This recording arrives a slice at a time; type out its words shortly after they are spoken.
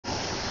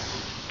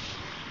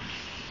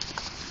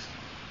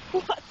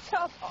What's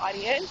up,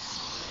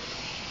 audience?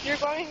 You're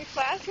going to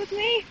class with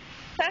me?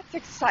 That's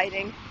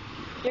exciting.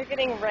 You're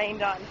getting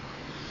rained on.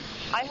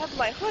 I have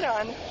my hood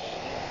on,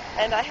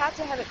 and I have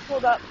to have it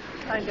pulled up,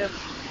 kind of,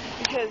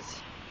 because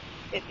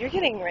you're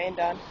getting rained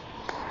on.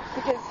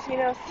 Because,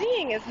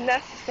 seeing is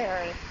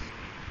necessary.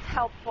 It's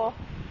helpful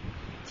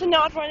to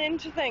not run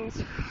into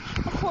things,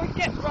 or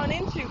get run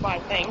into by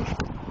things.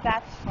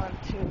 That's fun,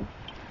 too.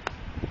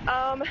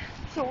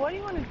 So what do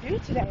you want to do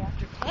today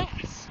after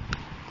class?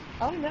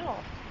 Oh, no.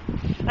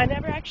 I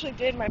never actually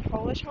did my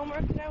Polish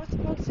homework that I was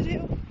supposed to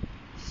do,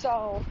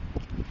 so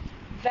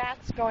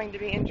that's going to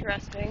be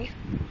interesting.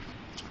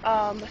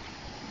 And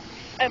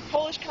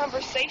Polish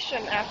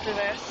conversation after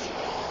this.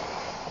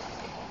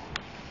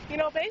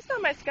 Based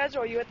on my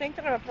schedule, you would think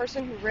that I'm a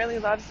person who really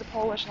loves the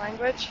Polish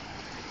language.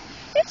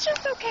 It's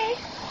just okay.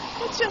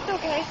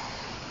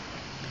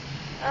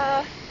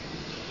 I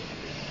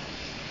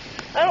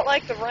don't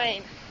like the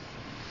rain.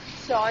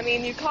 So,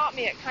 you caught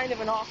me at kind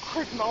of an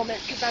awkward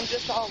moment because I'm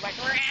just all like,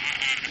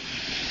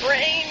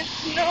 rain,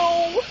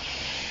 no,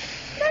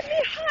 let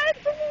me hide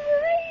from the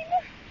rain.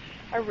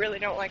 I really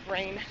don't like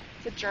rain.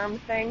 It's a germ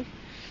thing.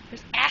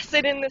 There's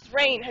acid in this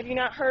rain. Have you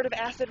not heard of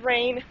acid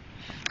rain?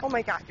 Oh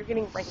my God, you're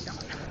getting rained on.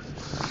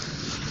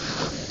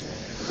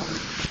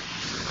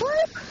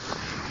 Wipe,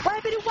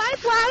 wipey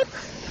wipe, wipe,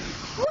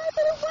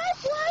 wipey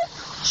wipe,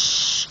 wipe.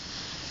 Shh.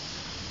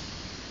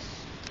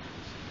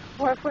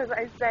 What was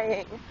I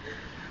saying?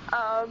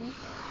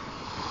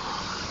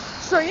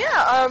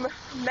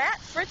 Matt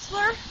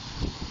Fritzler,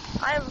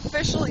 I have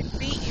officially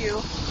beat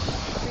you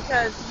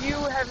because you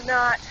have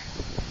not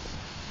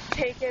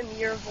taken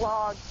your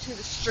vlog to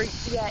the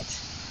streets yet,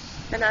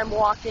 and I'm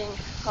walking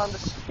on the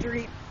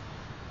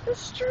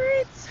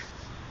streets,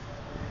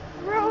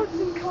 roads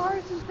and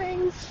cars and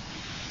things.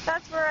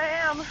 That's where I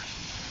am.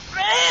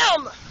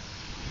 Bam!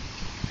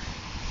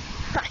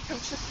 I'm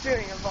just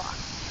doing a vlog.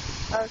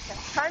 Okay,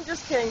 I'm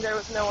just kidding, there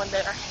was no one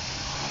there.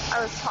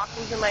 I was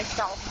talking to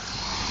myself.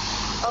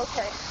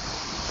 Okay,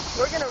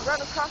 we're going to run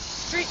across the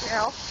street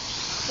now.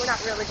 We're not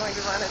really going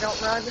to run. I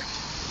don't run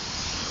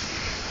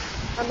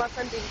unless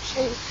I'm being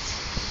chased.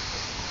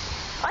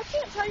 I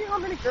can't tell you how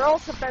many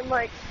girls have been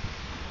like,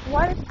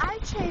 what if I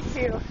chase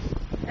you?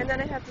 And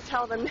then I have to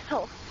tell them,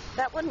 no,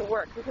 that wouldn't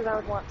work because I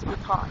would want to be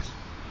caught.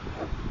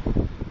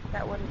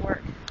 That wouldn't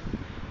work.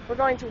 We're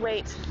going to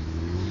wait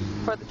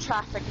for the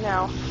traffic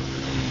now.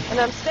 And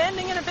I'm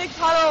standing in a big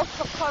puddle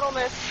of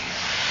puddleness.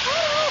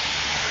 Oh,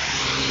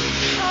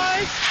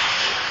 guys.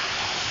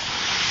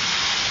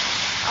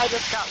 I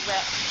just got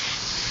wet.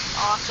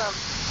 Awesome.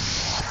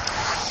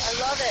 I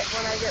love it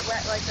when I get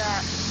wet like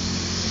that.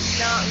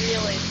 Not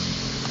really.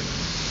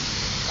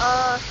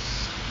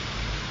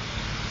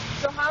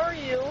 So how are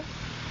you?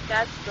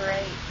 That's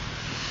great.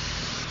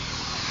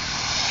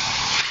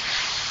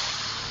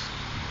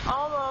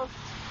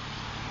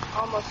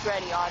 Almost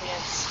ready,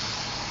 audience.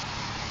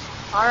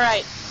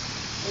 Alright,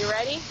 you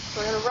ready?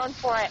 We're gonna run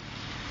for it.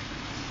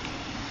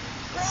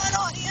 Run,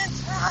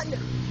 audience, run!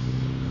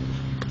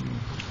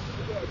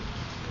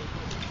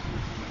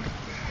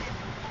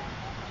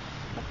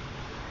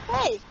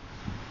 Hey!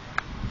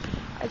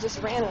 I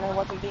just ran and I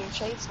wasn't being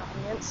chased,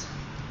 audience.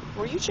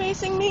 Were you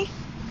chasing me?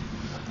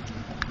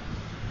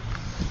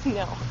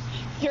 No,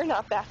 you're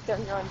not back there,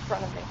 you're in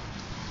front of me.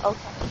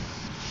 Okay.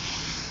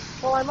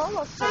 Well, I'm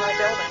almost to my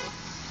building.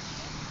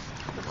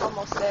 I'm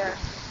almost there.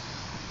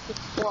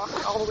 Just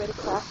walked all the way to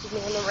class with me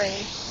in the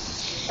rain.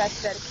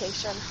 That's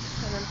dedication.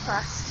 I'm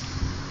impressed.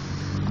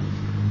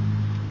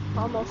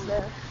 Almost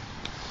there.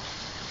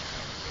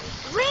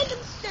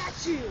 Random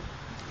statue!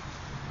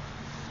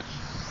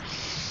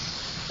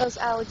 That was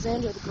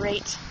Alexander the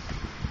Great.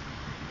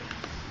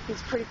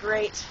 He's pretty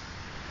great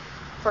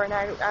for an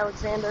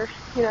Alexander,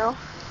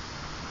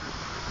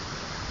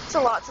 It's a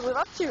lot to live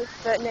up to,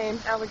 that name,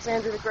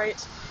 Alexander the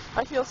Great.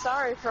 I feel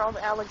sorry for all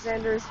the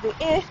Alexanders,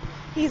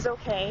 he's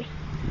okay,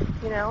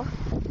 I'm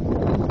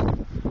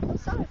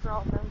sorry for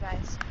all of them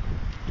guys.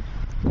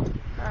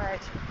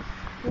 Alright,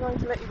 I'm going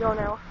to let you go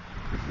now.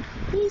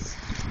 Peace.